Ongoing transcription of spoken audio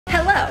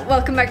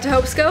Welcome back to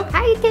HopeScope.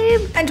 Hi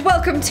YouTube. And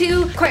welcome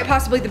to quite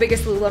possibly the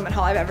biggest Lululemon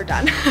haul I've ever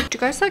done. Do you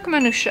guys like my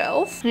new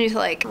shelf? I need to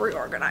like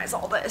reorganize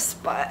all this,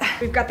 but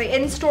we've got the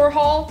in-store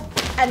haul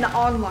and the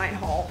online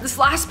haul. This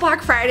last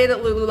Black Friday that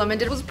Lululemon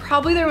did was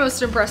probably their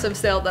most impressive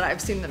sale that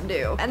I've seen them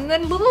do. And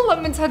then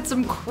Lululemon's had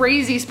some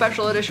crazy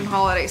special edition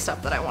holiday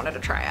stuff that I wanted to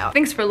try out.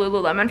 Thanks for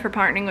Lululemon for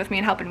partnering with me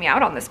and helping me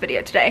out on this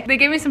video today. They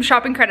gave me some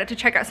shopping credit to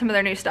check out some of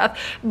their new stuff,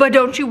 but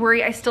don't you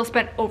worry, I still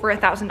spent over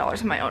 $1,000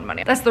 of my own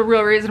money. That's the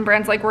real reason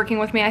brands like working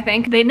with me, I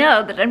think. They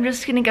know that I'm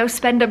just gonna go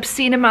spend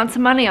obscene amounts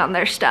of money on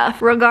their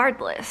stuff,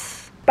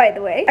 regardless. By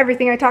the way,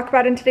 everything I talk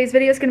about in today's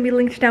video is gonna be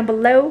linked down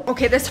below.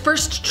 Okay, this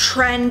first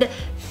trend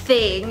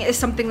thing is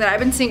something that I've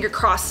been seeing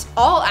across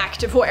all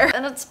activewear,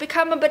 and it's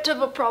become a bit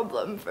of a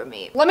problem for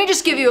me. Let me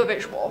just give you a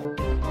visual.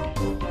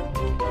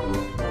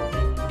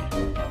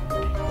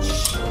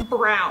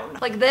 Brown.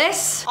 Like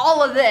this,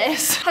 all of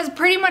this has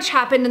pretty much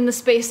happened in the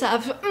space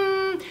of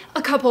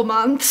a couple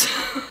months,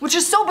 which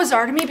is so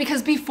bizarre to me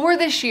because before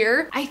this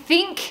year, I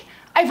think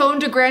I've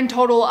owned a grand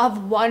total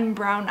of one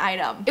brown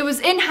item. It was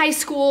in high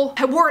school.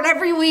 I wore it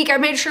every week. I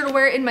made sure to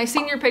wear it in my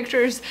senior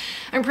pictures.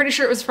 I'm pretty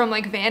sure it was from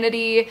like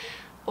Vanity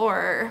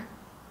or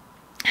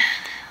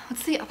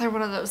what's the other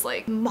one of those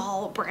like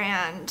mall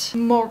brand?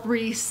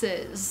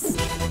 Maurice's.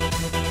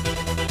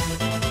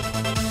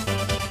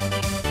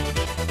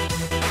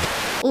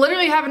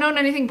 Literally haven't owned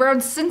anything brown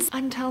since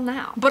until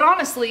now. But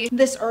honestly,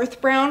 this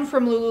earth brown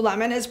from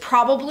Lululemon is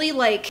probably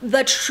like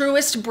the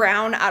truest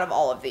brown out of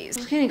all of these.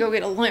 I'm gonna go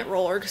get a lint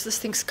roller because this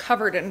thing's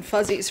covered in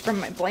fuzzies from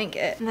my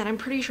blanket. And then I'm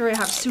pretty sure I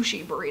have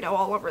sushi burrito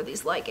all over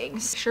these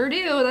leggings. Sure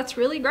do, that's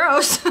really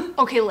gross.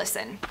 Okay,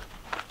 listen.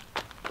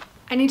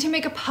 I need to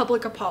make a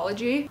public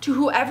apology to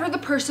whoever the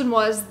person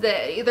was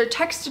that either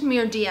texted me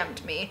or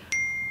DM'd me.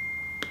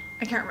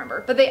 I can't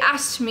remember, but they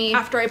asked me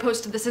after I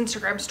posted this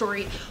Instagram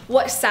story,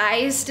 what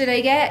size did I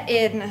get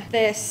in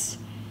this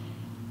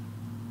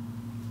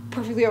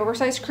perfectly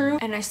oversized crew?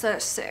 And I said a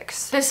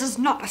 6. This is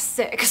not a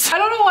 6. I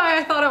don't know why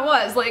I thought it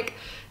was. Like,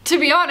 to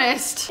be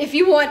honest, if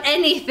you want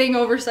anything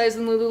oversized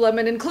in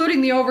Lululemon,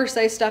 including the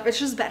oversized stuff, it's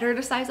just better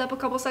to size up a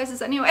couple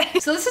sizes anyway.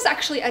 So this is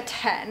actually a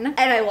 10 and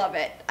I love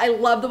it. I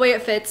love the way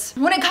it fits.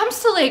 When it comes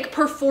to like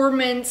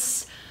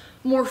performance,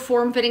 more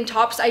form-fitting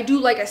tops, I do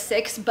like a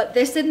 6, but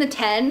this in the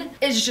 10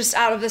 is just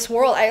out of this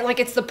world.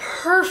 It's the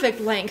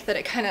perfect length that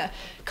it kind of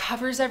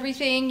covers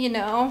everything, you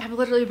know? I've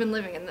literally been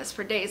living in this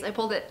for days. I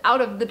pulled it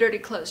out of the dirty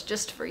clothes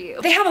just for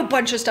you. They have a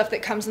bunch of stuff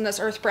that comes in this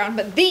earth brown,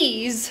 but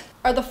these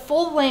are the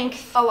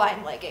full-length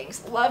Align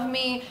leggings. Love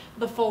me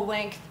the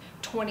full-length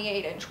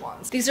 28-inch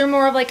ones. These are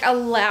more of like a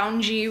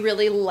loungy,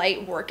 really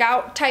light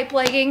workout type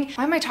legging.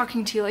 Why am I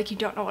talking to you like you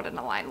don't know what an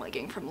Align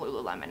legging from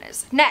Lululemon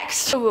is?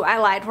 Next. Ooh, I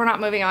lied. We're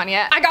not moving on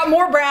yet. I got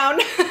more brown.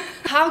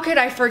 How could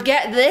I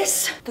forget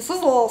this? This is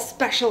a little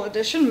special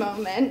edition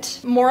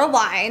moment. More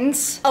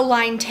Aligns.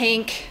 Align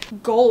tank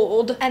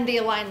gold and the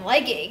Align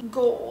legging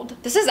gold.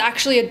 This is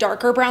actually a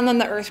darker brown than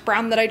the earth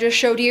brown that I just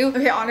showed you.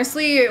 Okay,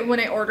 honestly, when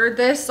I ordered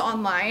this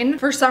online,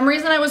 for some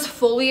reason I was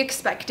fully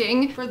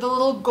expecting for the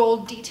little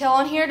gold detail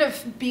on here to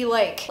be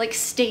like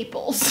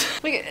staples.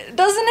 Like,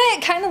 doesn't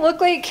it kind of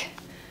look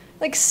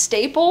like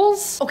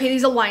staples? Okay,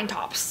 these Align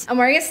tops. I'm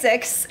wearing a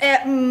 6.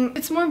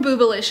 It's more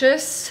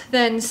boobalicious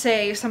than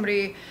say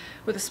somebody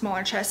with a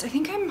smaller chest. I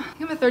think I'm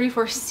a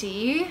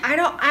 34C. I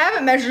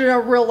haven't measured in a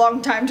real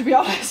long time, to be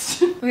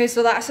honest. Okay,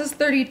 so that says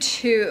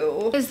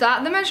 32. Is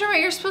that the measurement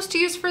you're supposed to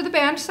use for the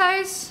band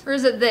size? Or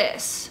is it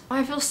this? Oh,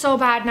 I feel so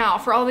bad now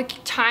for all the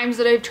times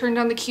that I've turned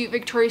on the cute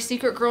Victoria's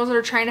Secret girls that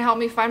are trying to help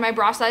me find my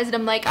bra size, and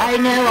I'm like, I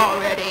know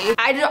already.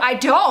 I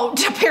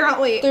don't,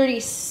 apparently.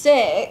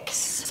 36.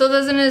 So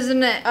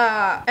isn't it,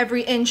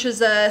 every inch is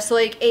so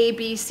like A,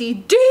 B, C,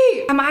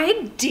 D. Am I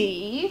a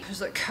D?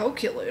 There's a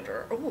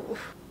calculator, ooh.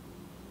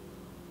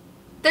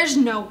 There's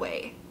no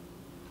way.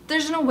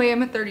 There's no way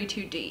I'm a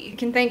 32D. You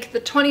can thank the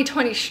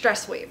 2020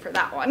 stress weight for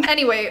that one.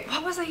 Anyway,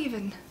 what was I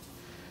even?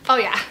 Oh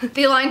yeah,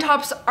 the Align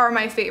tops are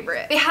my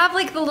favorite. They have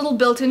like the little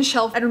built-in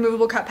shelf and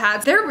removable cut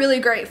pads. They're really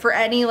great for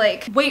any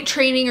like weight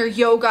training or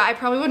yoga. I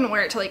probably wouldn't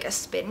wear it to like a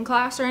spin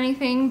class or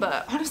anything,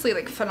 but honestly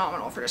like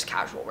phenomenal for just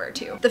casual wear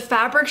too. The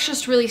fabric's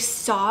just really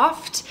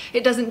soft.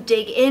 It doesn't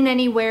dig in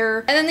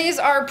anywhere. And then these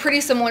are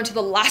pretty similar to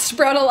the last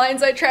brown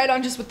Aligns I tried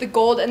on, just with the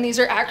gold, and these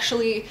are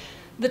actually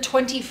the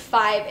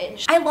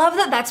 25-inch. I love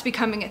that that's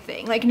becoming a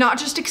thing. Like, not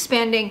just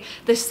expanding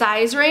the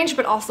size range,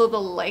 but also the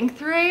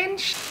length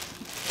range.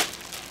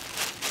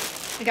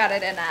 I got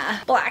it in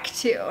black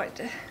too.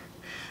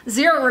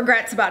 Zero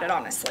regrets about it,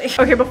 honestly.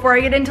 Okay, before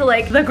I get into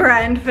like the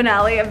grand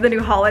finale of the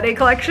new holiday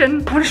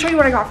collection, I want to show you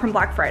what I got from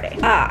Black Friday.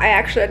 I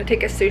actually had to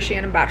take a sushi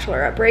and a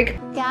bachelorette break.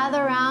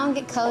 Gather around,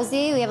 get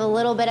cozy. We have a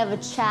little bit of a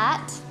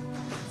chat.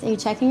 Are you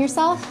checking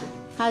yourself?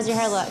 How's your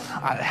hair look?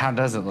 How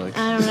does it look?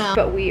 I don't know.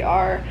 But we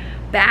are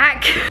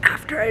back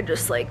after I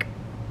just like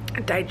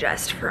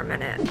digest for a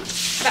minute.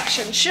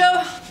 Fashion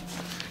show.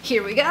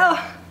 Here we go.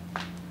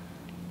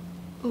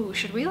 Ooh,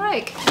 should we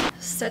like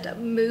set a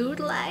mood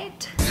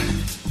light?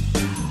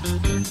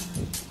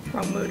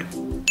 Wrong mood.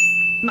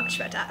 Much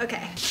better,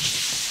 okay.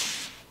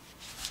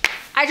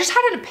 I just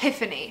had an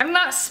epiphany. I'm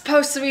not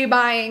supposed to be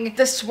buying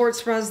the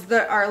sports bras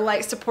that are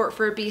light support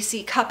for a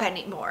BC cup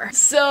anymore.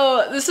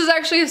 So this is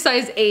actually a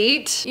size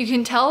 8. You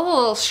can tell the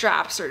little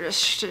straps are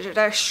just,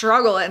 they're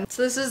struggling.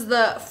 So this is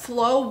the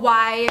Flow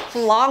Y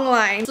long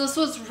line. So this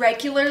was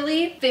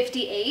regularly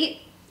 58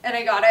 and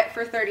I got it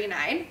for 39.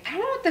 I don't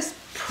know what this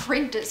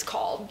print is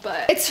called,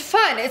 but it's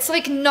fun. It's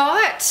like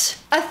not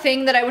a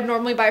thing that I would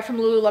normally buy from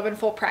Lululemon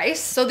full price.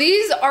 So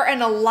these are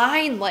an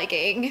Align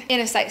legging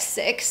in a size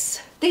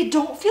 6. They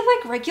don't feel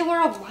like regular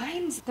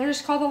Aligns. They're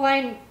just called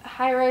Align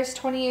high rise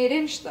 28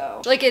 inch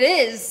though. Like it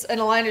is an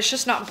Align, it's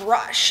just not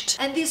brushed.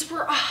 And these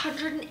were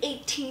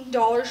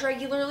 $118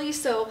 regularly,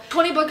 so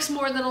 20 bucks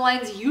more than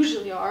Aligns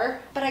usually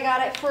are. But I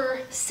got it for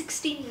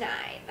 69.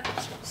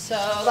 So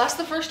that's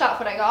the first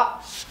outfit I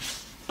got.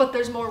 But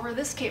there's more where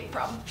this came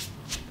from.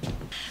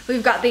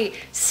 We've got the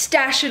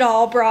Stash It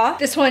All bra.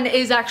 This one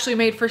is actually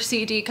made for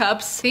CD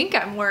cups. I think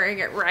I'm wearing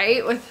it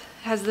right.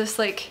 Has this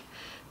like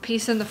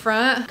piece in the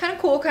front. Kind of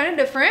cool, kind of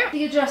different.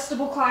 The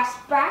adjustable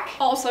clasp back,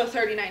 also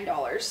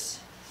 $39.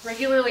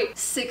 Regularly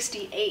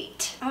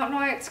 $68. I don't know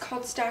why it's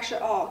called Stash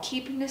It All.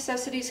 Keep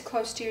necessities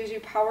close to you as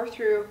you power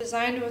through.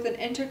 Designed with an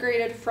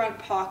integrated front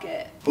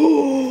pocket.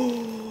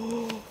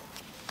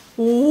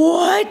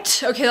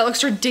 What? Okay, that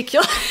looks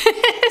ridiculous,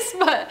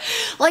 but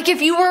like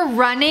if you were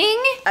running,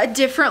 a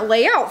different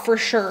layout for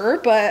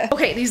sure, but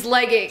okay, these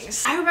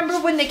leggings. I remember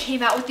when they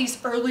came out with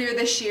these earlier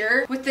this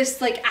year with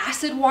this like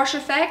acid wash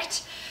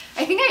effect.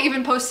 I think I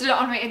even posted it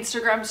on my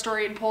Instagram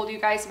story and polled you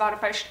guys about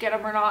if I should get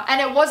them or not.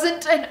 And it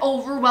wasn't an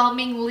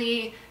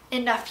overwhelmingly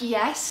enough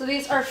yes. So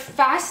these are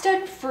fast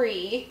and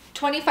free,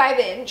 25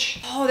 inch.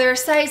 Oh, they're a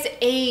size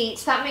 8.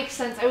 So that makes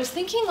sense. I was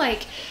thinking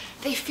like,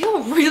 they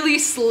feel really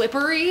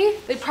slippery.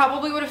 They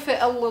probably would have fit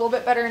a little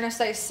bit better in a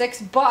size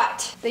 6,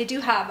 but they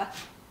do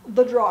have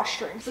the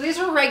drawstring. So these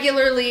were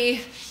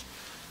regularly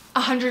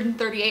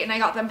 $138 and I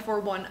got them for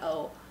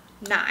 $109.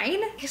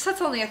 I guess that's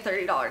only a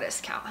 $30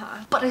 discount,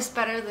 huh? But it's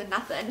better than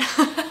nothing.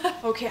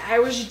 Okay, I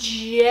was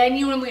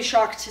genuinely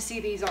shocked to see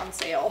these on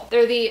sale.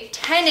 They're the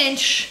 10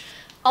 inch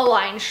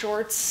Align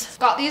shorts.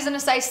 Got these in a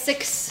size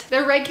 6.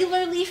 They're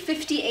regularly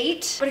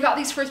 58, but I got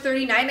these for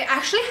 39. They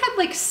actually had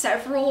like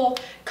several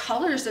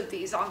colors of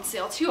these on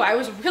sale too. I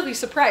was really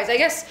surprised. I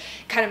guess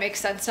kind of makes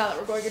sense now that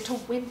we're going into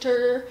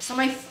winter. So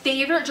my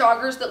favorite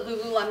joggers that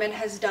Lululemon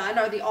has done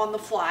are the On the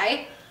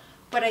Fly,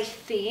 but I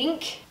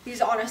think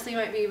these honestly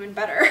might be even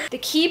better. The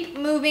Keep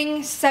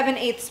Moving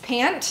 7/8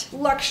 pant,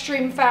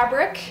 Luxtreme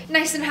fabric,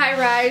 nice and high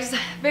rise,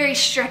 very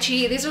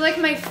stretchy. These are like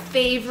my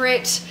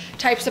favorite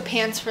types of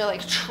pants for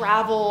like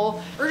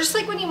travel, or just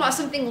like when you want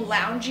something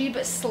loungy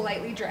but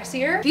slightly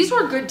dressier. These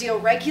were a good deal,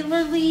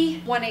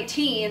 regularly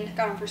 $118,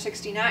 got them for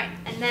 $69.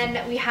 And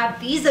then we have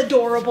these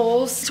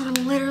adorables. These were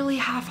literally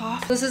half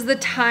off. This is the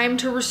Time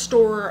to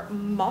Restore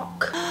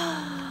mock.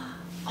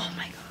 Oh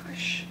my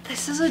gosh,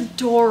 this is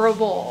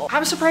adorable.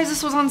 I'm surprised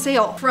this was on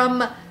sale.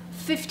 From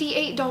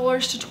 $58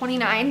 to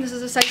 $29. This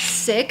is a size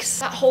 6.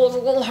 That hole's a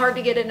little hard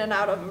to get in and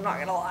out of, I'm not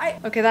gonna lie.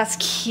 Okay, that's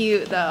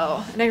cute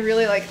though. And I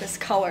really like this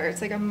color.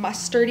 It's like a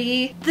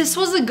mustardy. This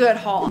was a good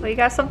haul. Well, you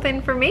got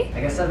something for me?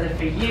 I got something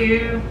for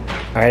you.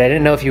 All right, I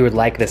didn't know if you would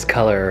like this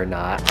color or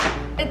not.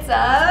 It's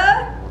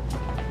a...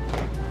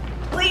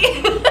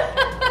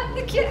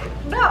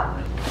 No.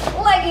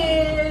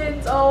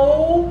 Leggings.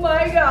 Oh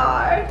my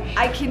god.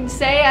 I can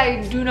say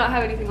I do not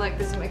have anything like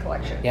this in my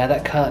collection. Yeah,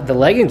 the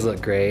leggings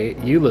look great.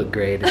 You look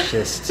great. It's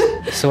just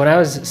so when I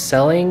was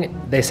selling,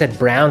 they said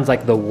brown's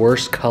like the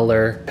worst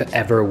color to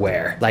ever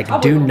wear. Like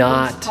probably do the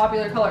not. most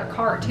popular color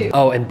car too.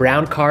 Oh, and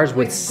brown cars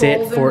would like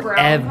sit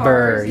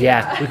forever. Cars,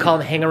 yeah, we call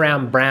them hang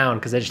around brown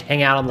because they just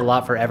hang out on the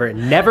lot forever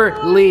and never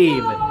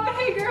leave. Oh,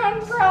 hang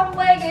around brown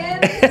leggings.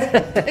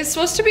 It's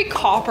supposed to be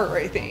copper,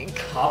 I think.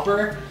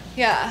 Copper?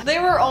 Yeah, they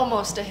were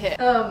almost a hit.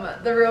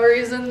 The real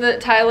reason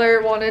that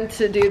Tyler wanted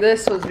to do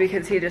this was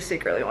because he just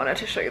secretly wanted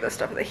to show you the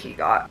stuff that he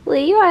got. Well,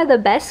 you are the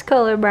best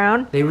color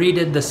brown. They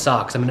redid the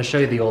socks. I'm gonna show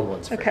you the old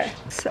ones first. Okay,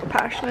 so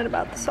passionate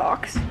about the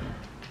socks.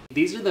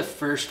 These are the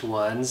first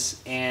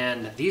ones,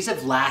 and these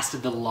have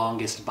lasted the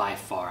longest by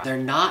far. They're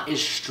not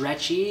as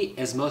stretchy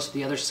as most of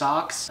the other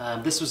socks.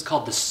 This was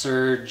called the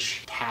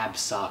Surge Tab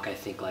sock, I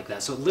think, like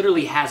that. So it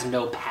literally has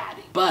no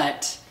padding,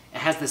 but it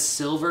has the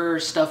silver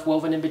stuff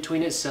woven in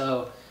between it,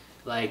 so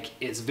like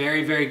it's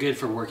very, very good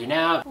for working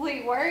out.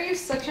 Wait, why are you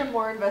such a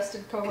more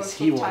invested co-host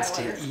he with wants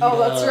Tyler? to eat Oh,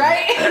 that's up.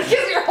 right, because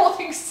you're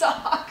holding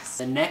socks.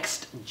 The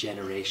next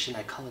generation,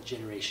 I call it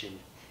Generation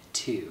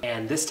 2.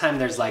 And this time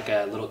there's like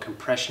a little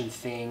compression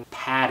thing,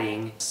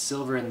 padding,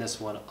 silver in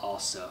this one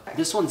also.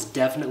 This one's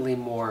definitely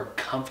more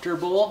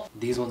comfortable.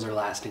 These ones are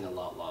lasting a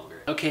lot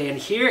longer. Okay, and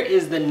here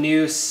is the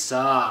new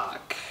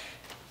sock.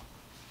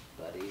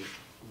 Buddy,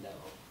 no.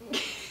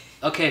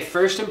 Okay,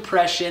 first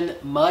impression,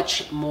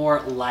 much more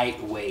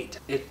lightweight.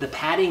 The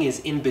padding is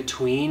in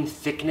between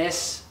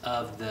thickness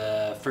of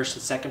the first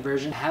and second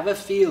version. I have a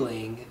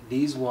feeling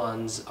these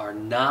ones are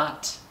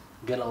not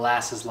gonna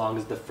last as long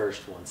as the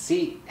first one.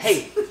 See,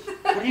 hey,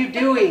 What are you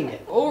doing?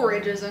 Oh,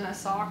 ridges in a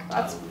sock.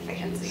 That's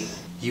fancy.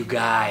 You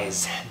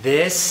guys,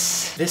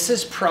 this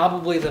is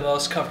probably the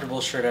most comfortable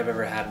shirt I've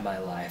ever had in my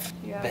life.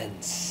 Yeah.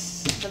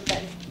 Vents. The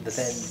vent. The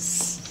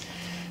vents.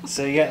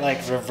 So you got like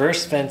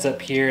reverse vents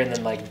up here and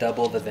then like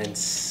double the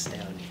vents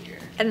down here.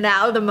 And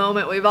now the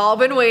moment we've all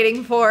been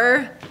waiting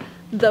for.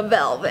 The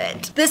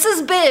velvet. This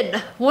has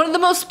been one of the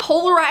most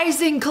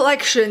polarizing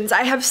collections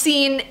I have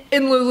seen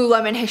in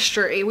Lululemon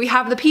history. We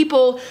have the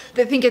people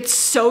that think it's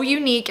so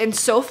unique and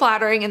so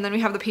flattering, and then we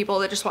have the people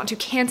that just want to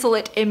cancel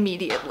it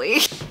immediately.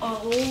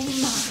 Oh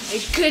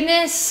my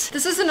goodness.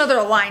 This is another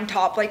Align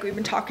top like we've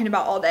been talking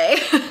about all day.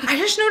 I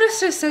just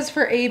noticed it says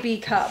for AB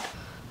cup.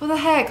 What the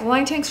heck?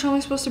 Align tanks are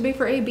only supposed to be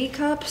for AB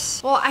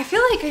cups? Well, I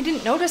feel like I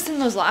didn't notice in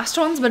those last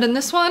ones, but in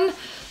this one,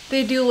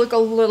 they do look a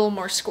little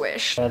more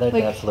squished. Yeah, they're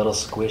like, a little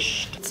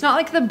squished. It's not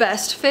like the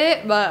best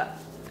fit, but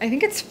I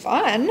think it's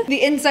fun.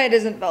 The inside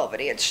isn't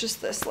velvety, it's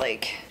just this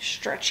like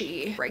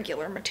stretchy,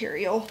 regular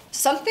material.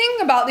 Something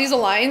about these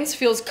Aligns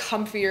feels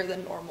comfier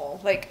than normal,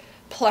 like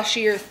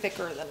plushier,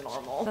 thicker than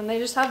normal. And they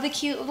just have the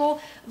cute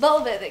little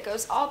velvet that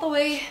goes all the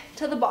way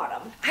to the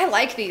bottom. I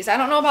like these. I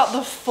don't know about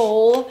the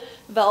full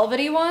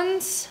velvety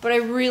ones, but I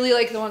really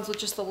like the ones with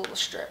just the little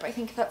strip. I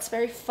think that's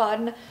very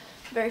fun.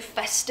 Very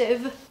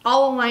festive.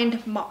 All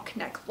aligned mock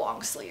neck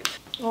long sleeve.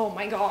 Oh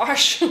my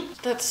gosh,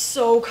 that's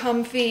so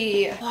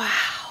comfy. Wow,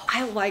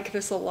 I like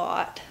this a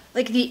lot.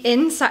 Like the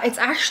inside, it's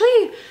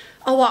actually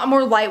a lot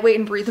more lightweight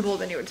and breathable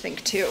than you would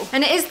think too.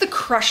 And it is the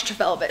crushed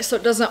velvet, so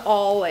it doesn't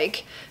all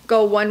like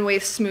go one way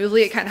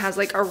smoothly. It kind of has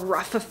like a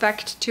rough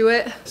effect to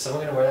it. Is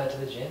someone gonna wear that to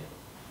the gym?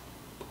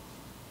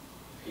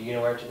 Are you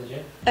gonna wear it to the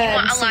gym? You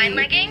want Align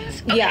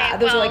leggings? Okay, yeah,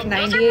 those are like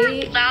 98. Those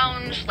are more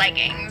lounge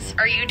leggings.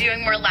 Are you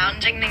doing more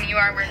lounging than you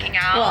are working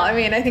out? Well, I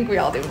mean, I think we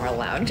all do more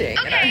lounging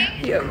in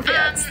our yoga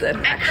pants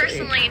than I actually.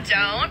 personally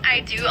don't.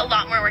 I do a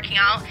lot more working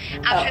out.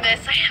 After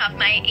this, I have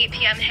my 8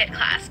 p.m. HIIT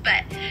class,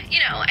 but you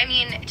know, I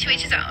mean, to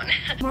each his own.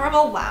 More of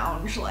a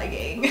lounge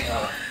legging.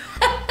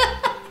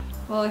 Oh.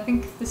 Well, I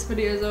think this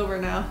video is over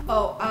now.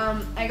 Oh,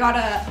 I got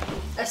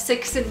a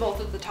 6 in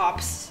both of the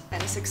tops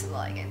and a 6 in the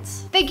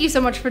leggings. Thank you so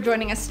much for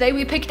joining us today.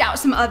 We picked out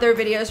some other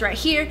videos right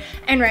here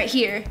and right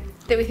here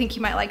that we think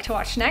you might like to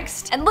watch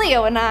next. And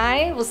Leo and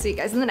I will see you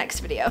guys in the next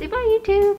video. Say bye, YouTube.